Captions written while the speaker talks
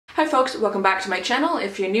Hi folks, welcome back to my channel.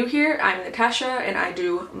 If you're new here, I'm Natasha and I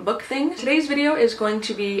do book things. Today's video is going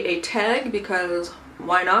to be a tag because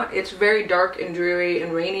why not? It's very dark and dreary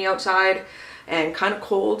and rainy outside and kind of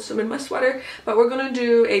cold, so I'm in my sweater, but we're gonna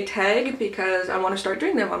do a tag because I want to start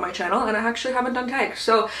doing them on my channel and I actually haven't done tags.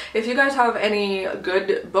 So if you guys have any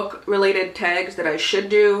good book related tags that I should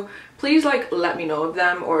do, please let me know of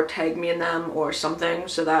them or tag me in them or something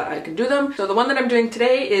so that I can do them. So the one that I'm doing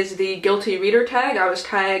today is the Guilty Reader tag. I was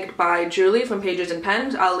tagged by Julie from Pages and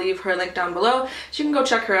Pens. I'll leave her link down below so you can go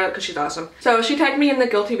check her out because she's awesome. So she tagged me in the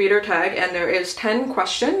Guilty Reader tag and there is 10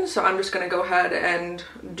 questions, so I'm just gonna go ahead and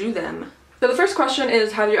do them. So the first question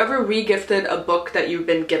is, have you ever re-gifted a book that you've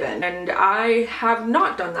been given? And I have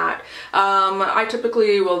not done that. I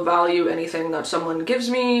typically will value anything that someone gives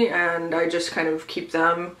me and I just kind of keep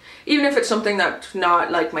them. Even if it's something that's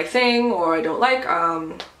not like my thing or I don't like,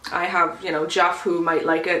 I have, you know, Jeff who might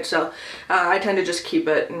like it, so I tend to just keep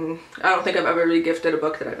it, and I don't think I've ever re-gifted a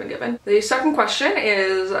book that I've been given. The second question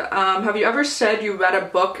is, have you ever said you read a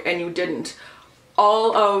book and you didn't?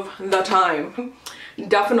 All of the time.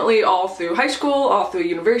 Definitely all through high school, all through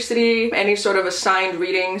university, any sort of assigned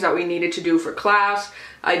readings that we needed to do for class.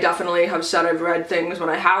 I definitely have said I've read things when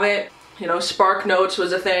I haven't. You know, Spark Notes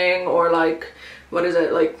was a thing, or like, what is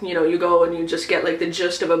it, like, you know, you go and you just get like the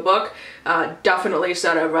gist of a book. Definitely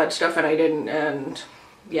said I've read stuff and I didn't, and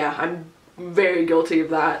yeah, I'm very guilty of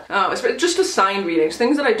that. Just assigned readings,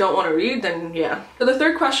 things that I don't want to read, then yeah. So the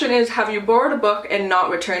third question is, have you borrowed a book and not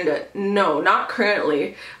returned it? No, not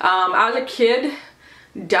currently. As a kid,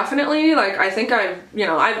 definitely, like, I think I've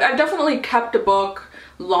definitely kept a book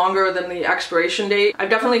longer than the expiration date. I've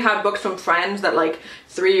definitely had books from friends that like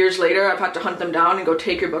 3 years later I've had to hunt them down and go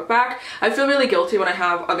take your book back. I feel really guilty when I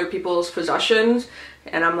have other people's possessions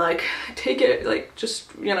and I'm like, take it, like,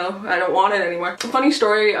 just, you know, I don't want it anymore. A funny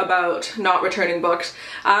story about not returning books.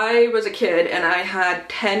 I was a kid and I had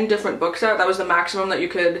 10 different books out. That was the maximum that you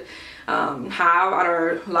could have at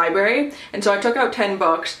our library, and so I took out 10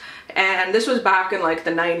 books, and this was back in like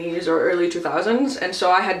the 90s or early 2000s, and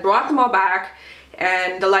so I had brought them all back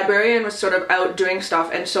and the librarian was sort of out doing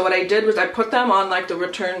stuff, and so what I did was I put them on like the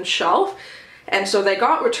return shelf, and so they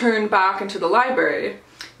got returned back into the library,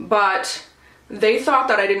 but they thought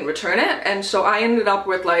that I didn't return it, and so I ended up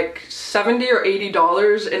with like $70 or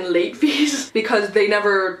 $80 in late fees because they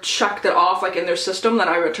never checked it off like in their system that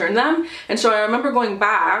I returned them. And so I remember going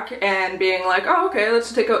back and being like, oh, okay,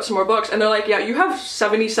 let's take out some more books, and they're like, yeah, you have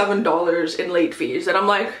 $77 in late fees, and I'm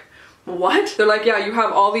like, what? They're like, yeah, you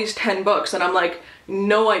have all these 10 books, and I'm like,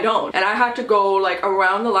 no, I don't. And I had to go like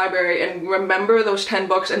around the library and remember those 10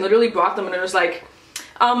 books and literally brought them, and it was like,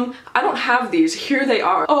 I don't have these, here they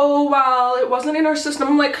are. Oh, well, it wasn't in our system.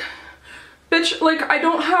 I'm like, bitch, like, I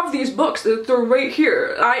don't have these books, they're right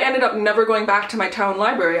here. I ended up never going back to my town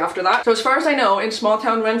library after that. So as far as I know, in small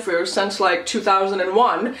town Renfrew, since like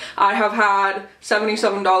 2001, I have had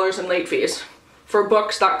 $77 in late fees for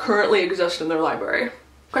books that currently exist in their library.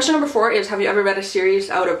 Question number 4 is, have you ever read a series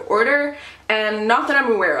out of order? And not that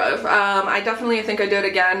I'm aware of. I definitely think I did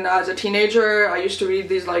again as a teenager. I used to read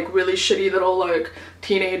these like really shitty little like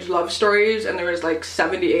teenage love stories, and there was like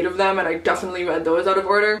 78 of them, and I definitely read those out of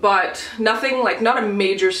order. But nothing like, not a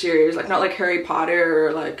major series, like not like Harry Potter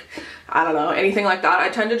or like, I don't know, anything like that. I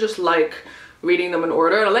tend to just like reading them in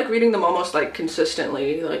order. I like reading them almost like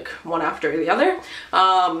consistently, like one after the other.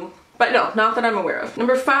 But no, not that I'm aware of.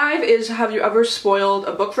 Number 5 is, have you ever spoiled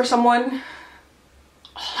a book for someone?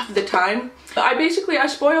 All of the time. I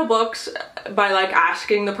spoil books by like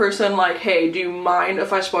asking the person like, hey, do you mind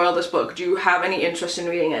if I spoil this book? Do you have any interest in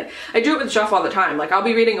reading it? I do it with Jeff all the time. Like, I'll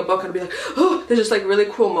be reading a book and I'll be like, oh, there's this like really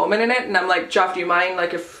cool moment in it, and I'm like, Jeff, do you mind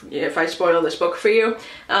like if I spoil this book for you?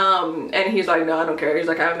 And he's like, no, I don't care. He's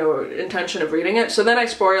like, I have no intention of reading it. So then I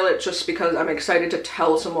spoil it just because I'm excited to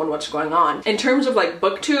tell someone what's going on. In terms of like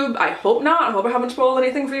booktube, I hope not. I hope I haven't spoiled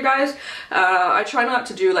anything for you guys. I try not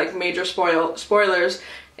to do like major spoilers.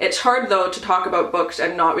 It's hard though to talk about books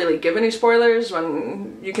and not really give any spoilers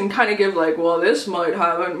when you can kind of give like, well, this might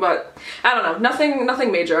happen, but I don't know,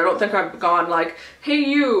 nothing major. I don't think I've gone like, hey,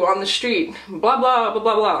 you on the street, blah blah blah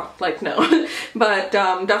blah blah, like, no. But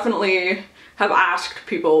definitely have asked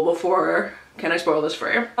people before, can I spoil this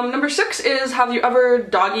for you? Number 6 is, have you ever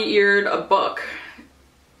doggy-eared a book?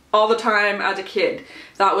 all the time as a kid.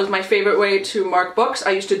 That was my favorite way to mark books.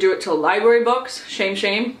 I used to do it to library books. Shame,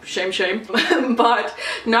 shame, shame, shame. But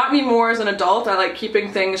not anymore as an adult. I like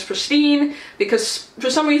keeping things pristine because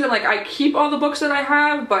for some reason, like, I keep all the books that I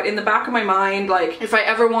have, but in the back of my mind, like, if I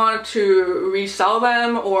ever want to resell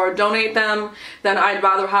them or donate them, then I'd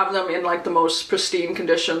rather have them in like the most pristine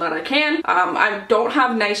condition that I can. I don't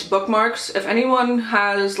have nice bookmarks. If anyone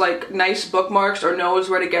has like nice bookmarks or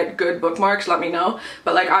knows where to get good bookmarks, let me know.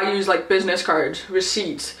 But like, I use like business cards,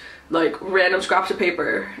 receipts, like random scraps of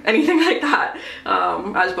paper, anything like that,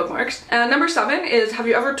 as bookmarks. And number 7 is, have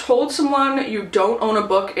you ever told someone you don't own a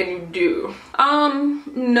book and you do?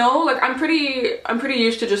 No, like I'm pretty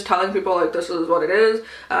used to just telling people like this is what it is.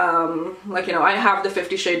 Like, you know, I have the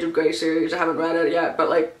 50 Shades of Grey series. I haven't read it yet, but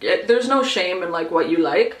like there's no shame in like what you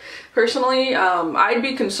like. Personally, I'd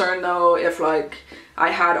be concerned though if like I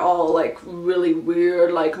had all like really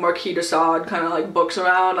weird like myreadingisodd kind of like books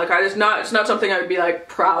around. Like it's not something I would be like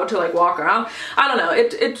proud to like walk around. I don't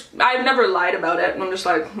know, I've never lied about it, and I'm just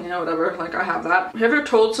like, you know, whatever, like I have that. Have you ever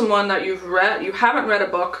told someone that you haven't read a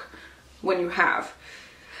book when you have?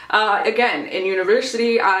 Again, in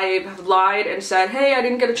university, I've lied and said, hey, I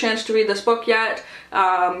didn't get a chance to read this book yet.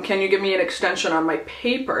 Can you give me an extension on my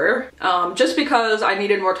paper? Just because I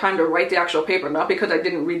needed more time to write the actual paper, not because I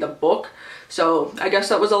didn't read the book. So I guess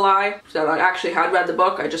that was a lie, that I actually had read the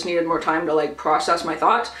book. I just needed more time to like process my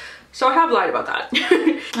thoughts. So I have lied about that.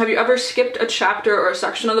 Have you ever skipped a chapter or a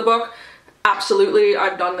section of the book? Absolutely,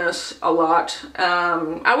 I've done this a lot.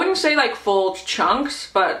 I wouldn't say like full chunks,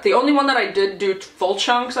 but the only one that I did do full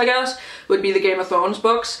chunks, I guess, would be the Game of Thrones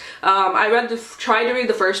books. I tried to read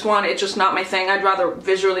the first one. It's just not my thing. I'd rather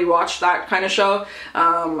visually watch that kind of show.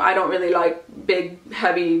 I don't really like big,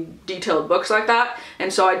 heavy, detailed books like that,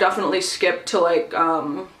 and so I definitely skipped to like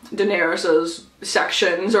Daenerys's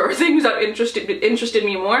sections or things that interested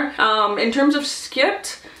me more. In terms of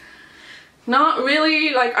skipped, not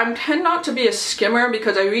really. Like, I tend not to be a skimmer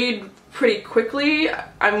because I read pretty quickly.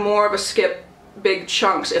 I'm more of a skip big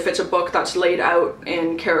chunks if it's a book that's laid out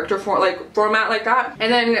in character format like that.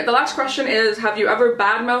 And then the last question is, have you ever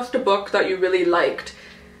badmouthed a book that you really liked?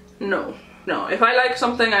 No. No, if I like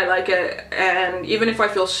something, I like it, and even if I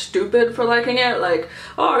feel stupid for liking it, like,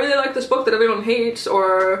 oh, I really like this book that everyone hates,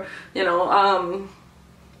 or, you know,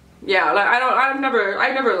 yeah, like, I've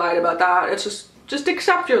never lied about that. It's just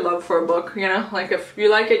accept your love for a book, you know? Like, if you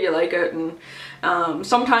like it, you like it, and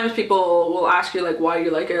sometimes people will ask you like why you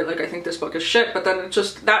like it, like I think this book is shit, but then it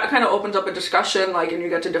just, that kind of opens up a discussion, like, and you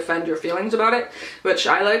get to defend your feelings about it, which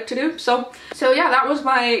I like to do. So yeah, that was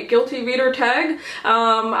my guilty reader tag.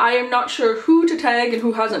 I am not sure who to tag and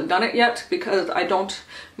who hasn't done it yet because I don't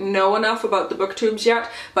know enough about the booktubes yet,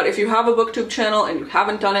 but if you have a booktube channel and you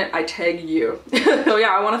haven't done it, I tag you. So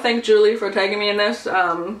yeah, I want to thank Julie for tagging me in this.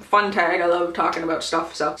 Fun tag. I love talking about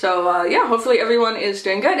stuff. So yeah, hopefully everyone is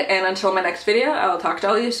doing good, and until my next video, I'll talk to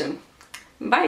all of you soon. Bye!